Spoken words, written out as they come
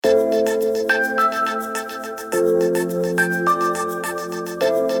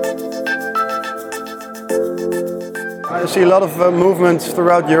see a lot of movements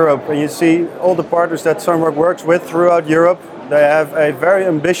throughout Europe, and you see all the partners that Sunrock works with throughout Europe. They have a very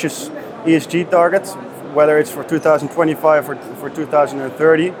ambitious ESG target, whether it's for 2025 or for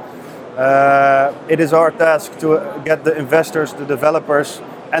 2030. It is our task to get the investors, the developers,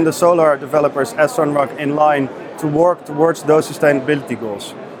 and the solar developers as Sunrock in line to work towards those sustainability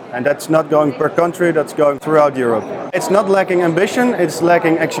goals. And that's not going per country, that's going throughout Europe. It's not lacking ambition, it's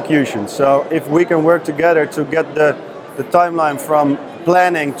lacking execution. So if we can work together to get the timeline from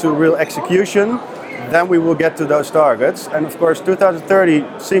planning to real execution, then we will get to those targets. And of course 2030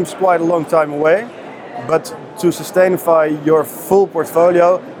 seems quite a long time away, but to sustainify your full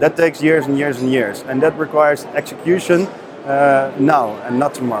portfolio, that takes years and years and years. And that requires execution now and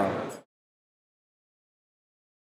not tomorrow.